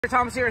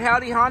Thomas here at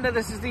Howdy Honda.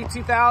 This is the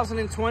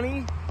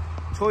 2020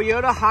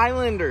 Toyota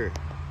Highlander.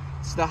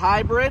 It's the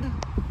hybrid.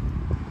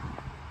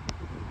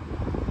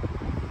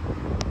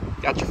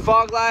 Got your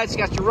fog lights,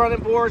 got your running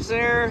boards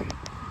there.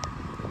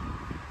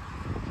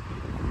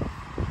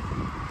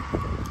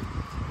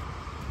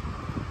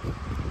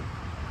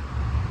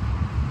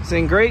 It's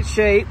in great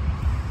shape.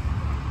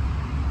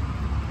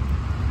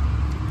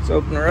 Let's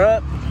open her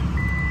up.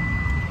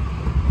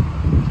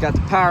 Got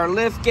the power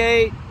lift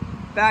gate,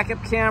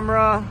 backup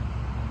camera.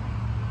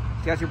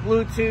 Got your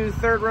Bluetooth,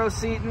 third row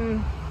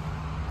seating.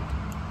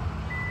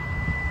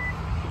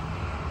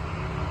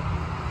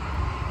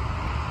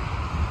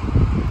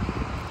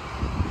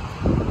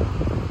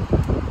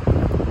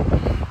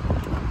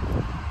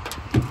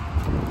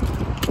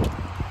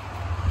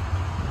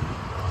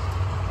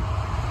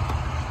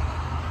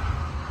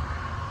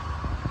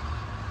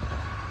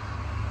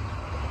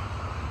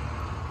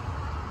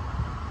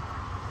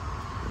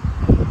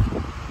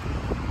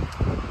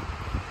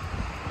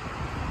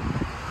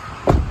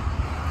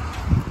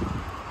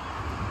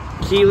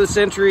 Keyless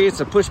entry, it's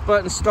a push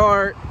button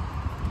start.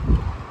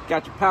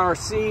 Got your power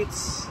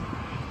seats.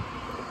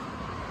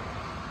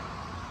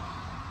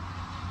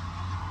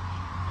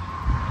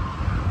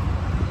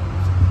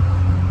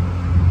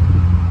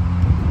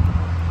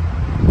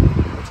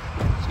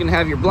 It's gonna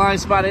have your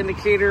blind spot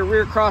indicator,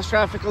 rear cross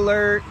traffic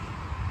alert.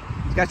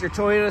 It's got your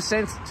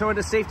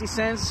Toyota Safety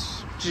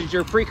Sense, which is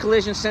your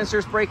pre-collision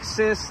sensors, brake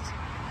assist,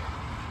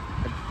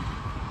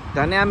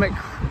 dynamic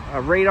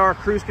radar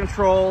cruise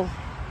control,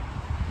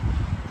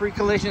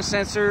 pre-collision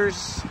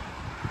sensors.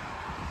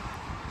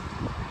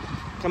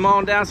 Come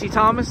on down, see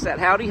Thomas at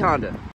Howdy Honda.